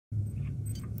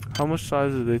How much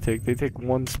size do they take? They take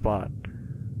one spot.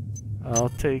 I'll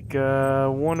take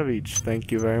one of each.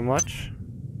 Thank you very much.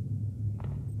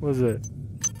 What is it?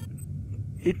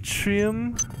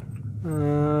 Yttrium?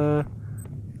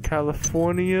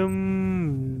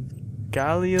 Californium?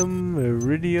 Gallium?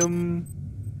 Iridium?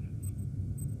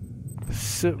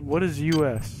 What is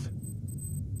US?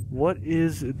 What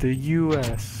is the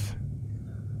US?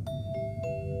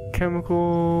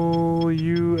 Chemical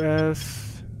US.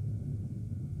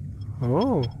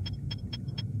 Oh.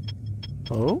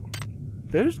 Oh?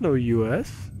 There's no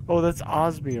US. Oh, that's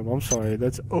osmium. I'm sorry.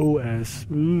 That's OS.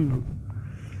 Ooh.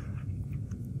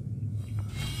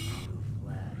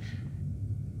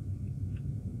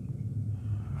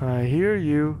 I hear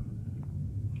you.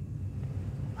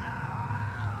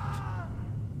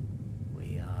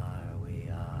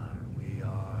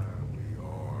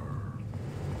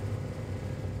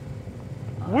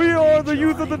 We are the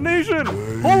youth of the nation!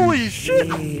 Holy shit!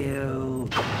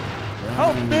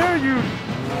 How dare you!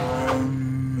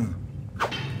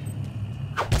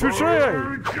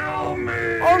 Touché!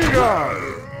 En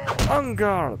garde! En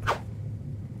garde!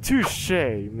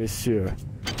 Touché, monsieur.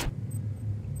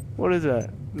 What is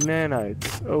that?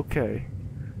 Nanites. Okay.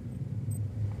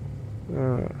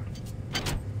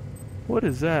 What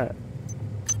is that?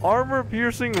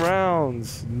 Armor-piercing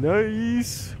rounds.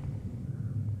 Nice!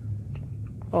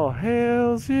 Oh,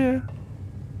 hells yeah.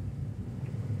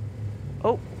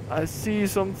 Oh, I see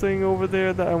something over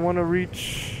there that I want to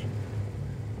reach.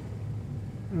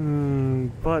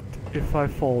 But if I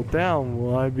fall down,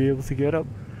 will I be able to get up?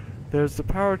 There's the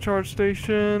power charge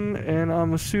station, and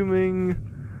I'm assuming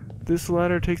this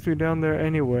ladder takes me down there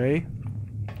anyway.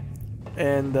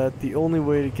 And that the only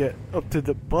way to get up to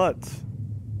the butt.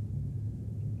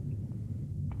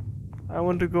 I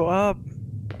want to go up.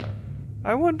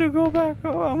 I want to go back.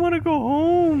 Oh, I want to go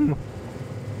home.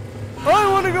 I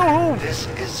want to go home. This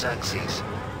is Xerxes.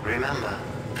 Remember,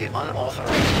 the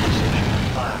unauthorized usage of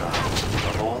firearms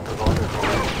aboard the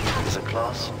Vulcan is a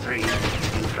Class 3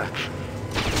 infraction.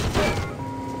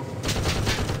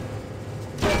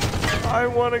 I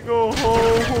want to go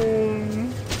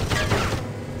home.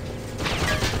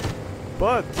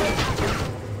 But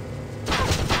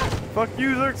fuck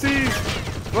you, Xerxes.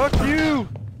 Fuck you.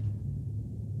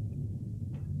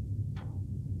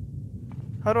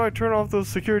 How do I turn off those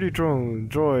security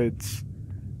droids?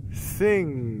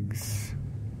 Things.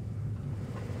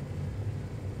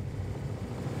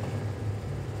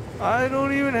 I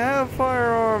don't even have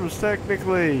firearms,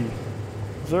 technically.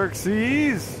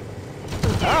 Xerxes?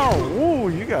 Ow! Ooh,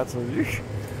 you got some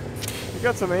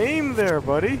aim there,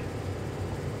 buddy.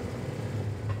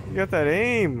 You got that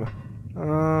aim.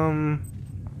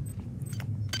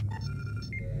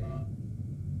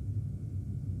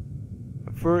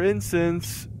 For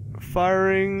instance,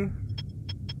 firing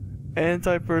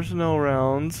anti-personnel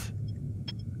rounds,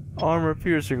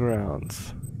 armor-piercing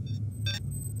rounds.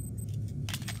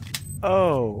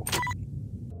 Oh.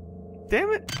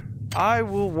 Damn it! I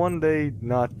will one day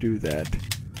not do that.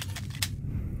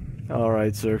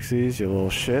 Alright, Xerxes, you little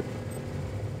shit.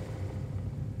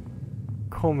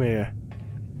 Come here.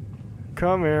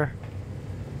 Come here.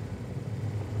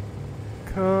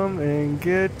 Come and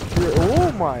get your...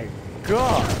 Oh my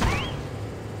God!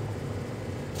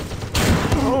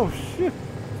 Oh shit!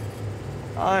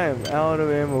 I am out of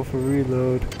ammo for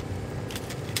reload.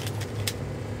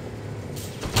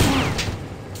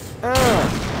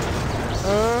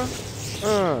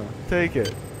 Take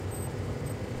it.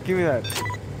 Give me that.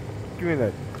 Give me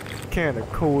that can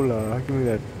of cola. Give me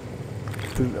that.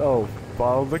 Oh,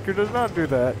 bottled liquor does not do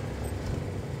that.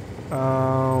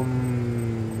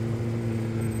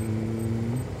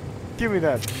 Give me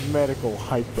that medical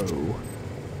hypo.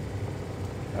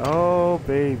 Oh,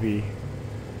 baby.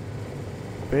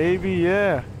 Baby,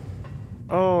 yeah.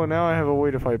 Oh, now I have a way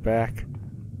to fight back.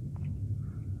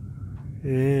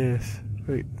 Yes.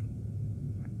 Wait.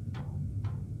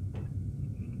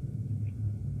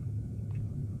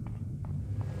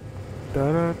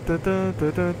 Da da da da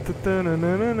da da da da na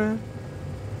na na.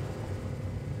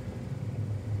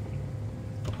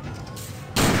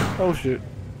 Oh shit.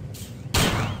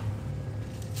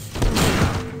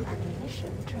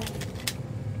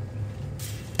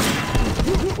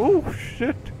 Oh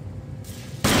shit.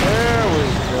 There we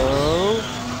go.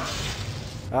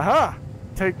 Aha!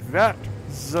 Take that,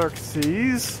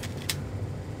 Xerxes.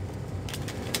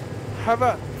 How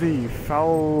about the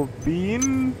foul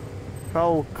bean?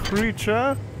 Foul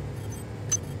creature.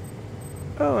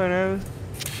 Oh, and I was...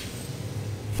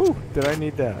 Ooh, did I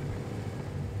need that?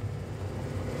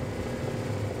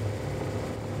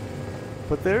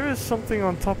 But there is something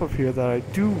on top of here that I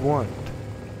do want.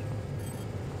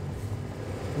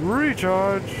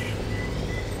 Recharge.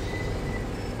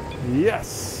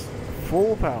 Yes.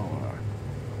 Full power.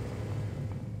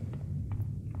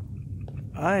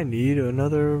 I need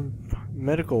another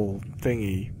medical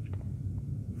thingy.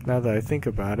 Now that I think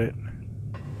about it.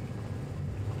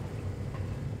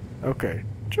 Okay.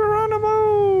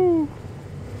 Geronimo!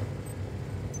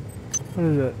 What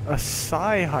is it? A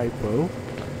psi hypo?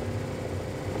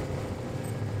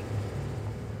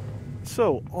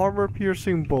 So,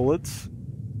 armor-piercing bullets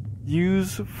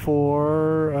used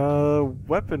for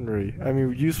weaponry. I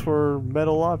mean, used for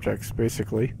metal objects,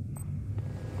 basically.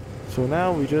 So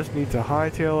now we just need to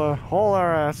haul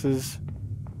our asses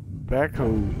back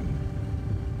home.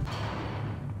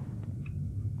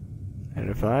 And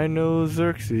if I know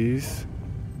Xerxes...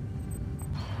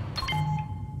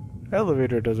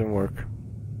 Elevator doesn't work.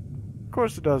 Of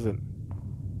course it doesn't.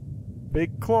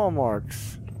 Big claw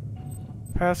marks.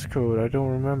 Passcode, I don't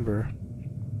remember.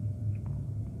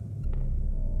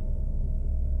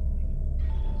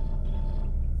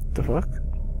 The fuck?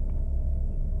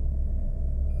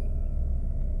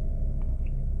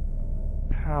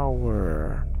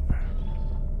 Power.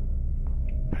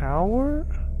 Power?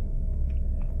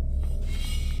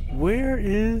 Where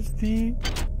is the...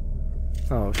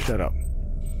 Oh, shut up.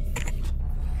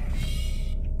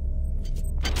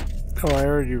 Oh, I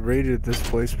already raided this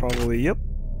place probably. Yep.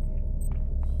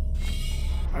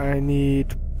 I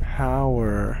need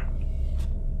power.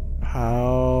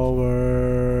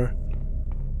 Power.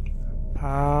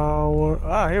 Power.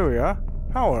 Ah, here we are.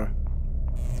 Power.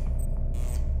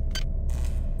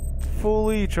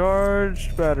 Fully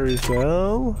charged battery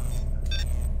cell.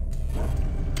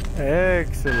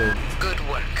 Excellent. Good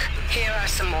work. Here are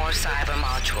some more cyber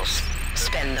modules.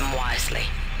 Spend them wisely.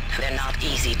 They're not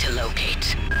easy to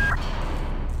locate.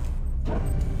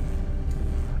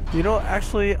 You know,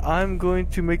 actually, I'm going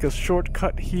to make a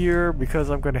shortcut here because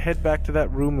I'm going to head back to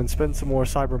that room and spend some more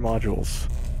cyber modules.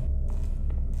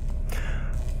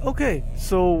 Okay,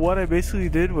 so what I basically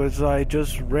did was I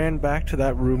just ran back to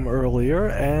that room earlier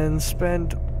and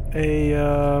spent about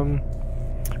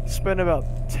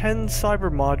 10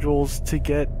 cyber modules to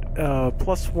get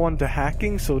 +1 to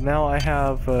hacking. So now I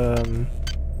have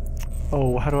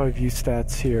oh, how do I view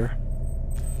stats here?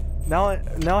 Now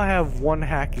I have 1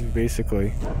 hacking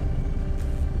basically.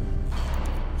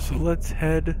 So let's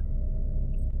head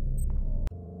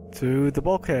to the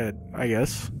bulkhead, I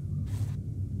guess.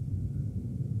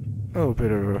 Oh, a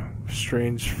bit of a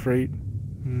strange frame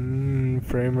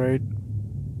rate.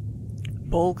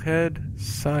 Bulkhead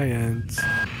science.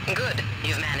 Good.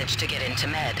 You've managed to get into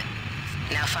Med.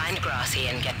 Now find Grassi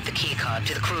and get the keycard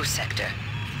to the cruise sector.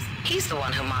 He's the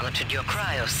one who monitored your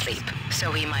cryo sleep,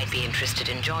 so he might be interested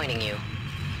in joining you.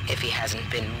 If he hasn't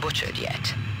been butchered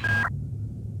yet.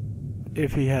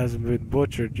 If he hasn't been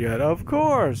butchered yet, of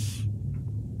course!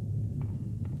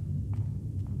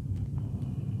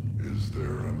 Is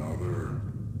there another?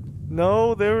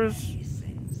 No, there is...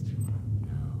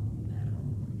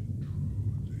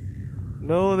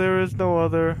 No, there is no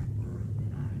other.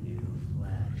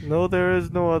 No, there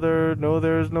is no other. No,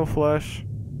 there is no flesh.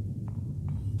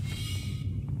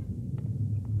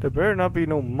 There better not be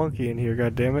no monkey in here,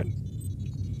 goddammit.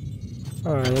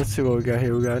 Alright, let's see what we got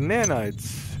here. We got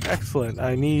nanites. Excellent.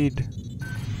 I need...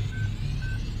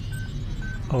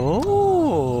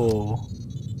 Oh!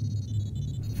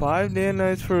 5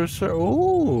 nanites for a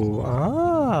oh!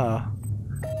 Ah!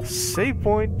 Save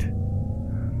point!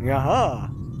 Yaha!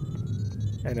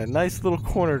 And a nice little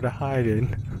corner to hide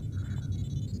in.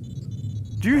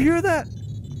 Do you hear that?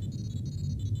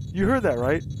 You heard that,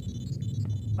 right?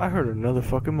 I heard another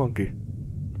fucking monkey.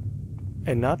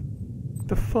 And not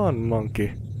the fun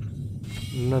monkey.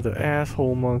 Another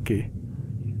asshole monkey.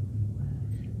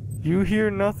 You hear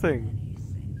nothing.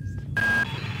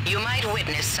 You might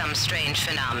witness some strange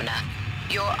phenomena.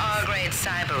 Your R-grade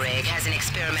cyber rig has an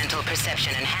experimental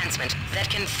perception enhancement that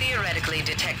can theoretically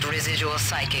detect residual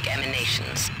psychic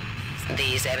emanations.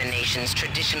 These emanations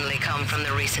traditionally come from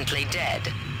the recently dead.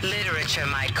 Literature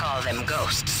might call them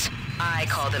ghosts. I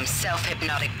call them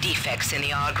self-hypnotic defects in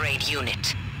the R-grade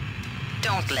unit.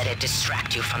 Don't let it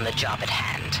distract you from the job at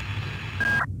hand.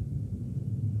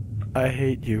 I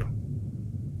hate you.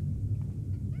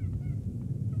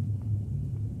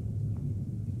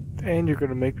 And you're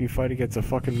gonna make me fight against a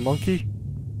fucking monkey?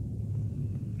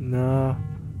 Nah.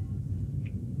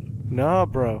 Nah,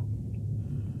 bro.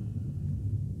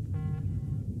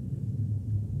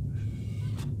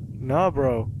 Nah,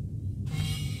 bro.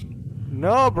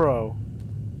 Nah, bro.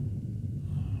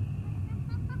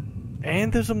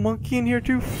 And there's a monkey in here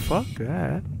too? Fuck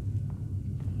that.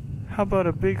 How about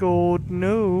a big old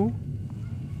no?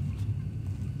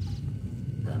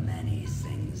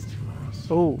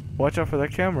 Oh, watch out for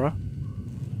that camera.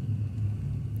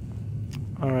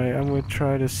 Alright, I'm gonna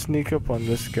try to sneak up on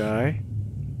this guy.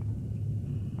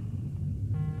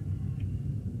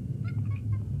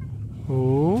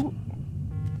 Oh.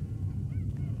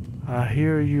 I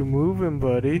hear you moving,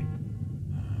 buddy.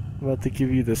 I'm about to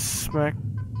give you the smack.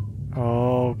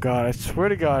 Oh god, I swear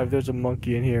to god if there's a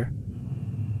monkey in here.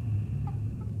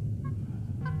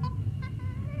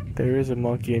 There is a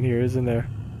monkey in here, isn't there?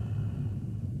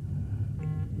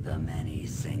 The many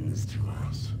sings to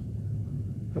us.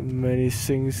 Many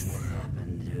things. What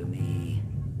happened to me?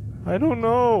 I don't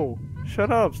know.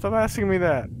 Shut up. Stop asking me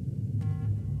that.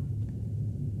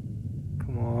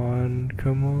 Come on.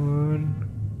 Come on.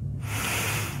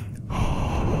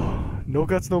 No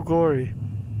guts, no glory.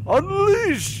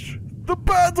 Unleash the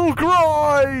battle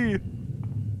cry!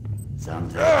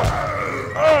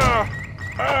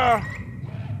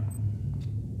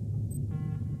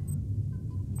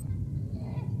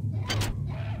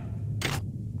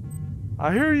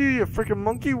 I hear you, you freaking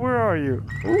monkey. Where are you?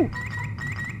 Ooh.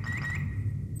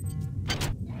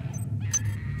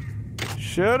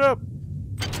 Shut up.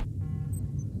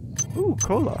 Ooh,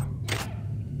 cola.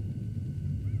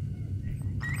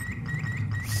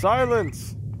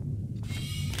 Silence.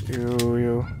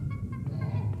 You.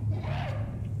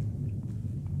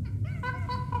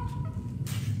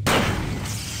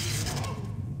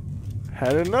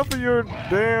 Had enough of your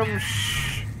damn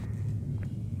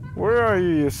Where are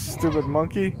you, you stupid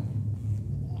monkey?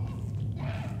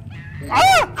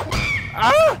 Ah!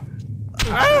 Ah!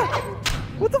 Ah!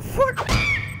 What the fuck?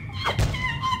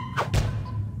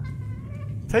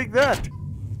 Take that!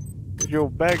 With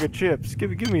your bag of chips.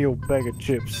 Give me your bag of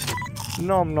chips.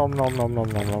 Nom nom nom nom nom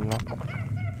nom nom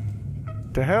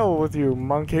nom. To hell with you,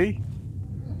 monkey.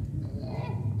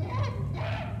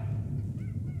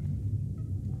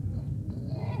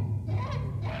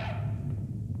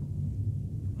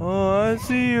 Oh, I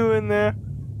see you in there.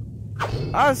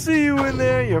 I see you in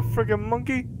there, you freaking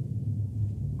monkey.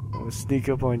 I'm gonna sneak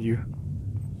up on you.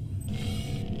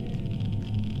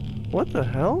 What the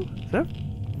hell? Is that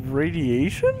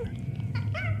radiation?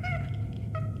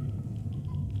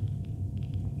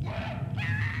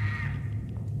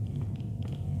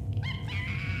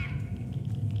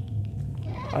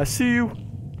 I see you.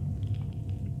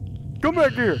 Come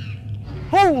back here.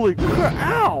 Holy crap.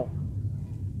 Ow.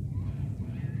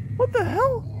 What the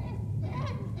hell?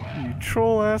 You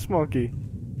troll ass monkey.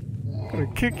 I'm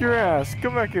gonna kick your ass.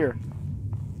 Come back here.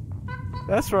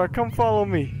 That's right. Come follow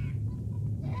me.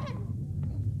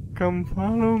 Come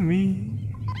follow me.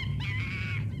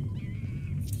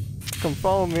 Come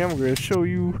follow me. I'm gonna show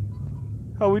you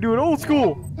how we do it old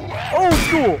school. Old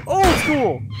school. Old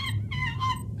school.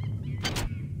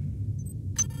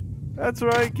 That's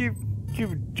right. Keep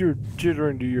your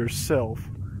jittering to yourself.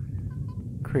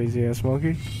 Crazy ass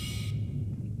monkey.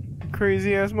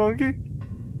 Crazy ass monkey.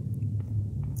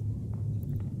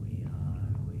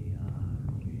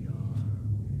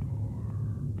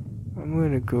 I'm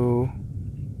gonna go.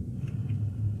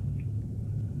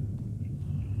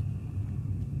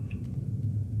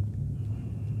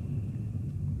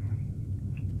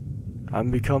 I'm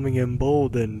becoming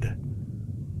emboldened.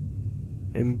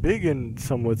 Embiggened,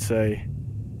 some would say.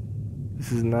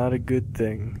 This is not a good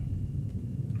thing.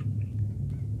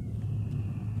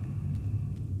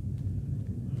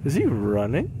 Is he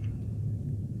running?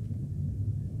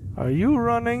 Are you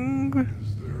running?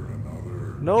 Is there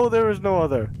another? No, there is no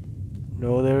other.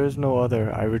 No, there is no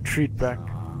other. I retreat back.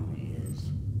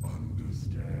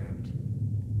 Undisturbed.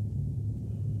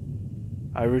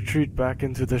 I retreat back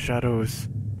into the shadows.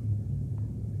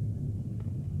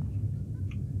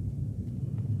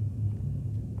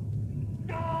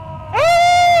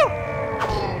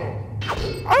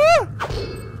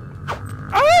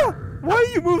 Why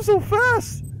do you move so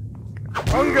fast?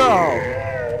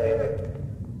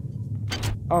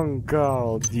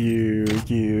 Uncle, you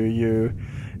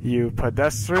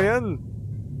pedestrian.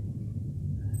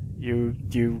 You,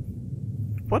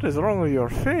 what is wrong with your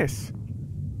face?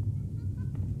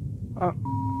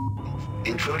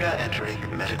 Intruder entering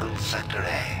medical sector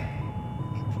A.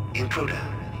 Intruder,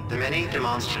 the many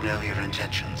demands to know your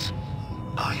intentions.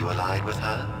 Are you allied with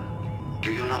her?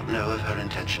 Do you not know of her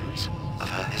intentions, of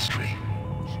her history?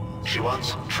 She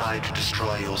once tried to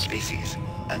destroy your species,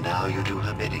 and now you do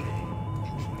her bidding.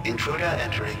 Intruder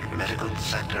entering medical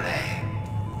sector A.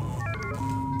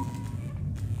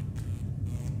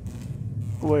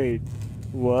 Wait,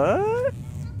 what?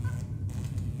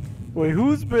 Wait,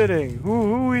 who's bidding?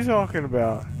 Who are we talking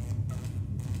about?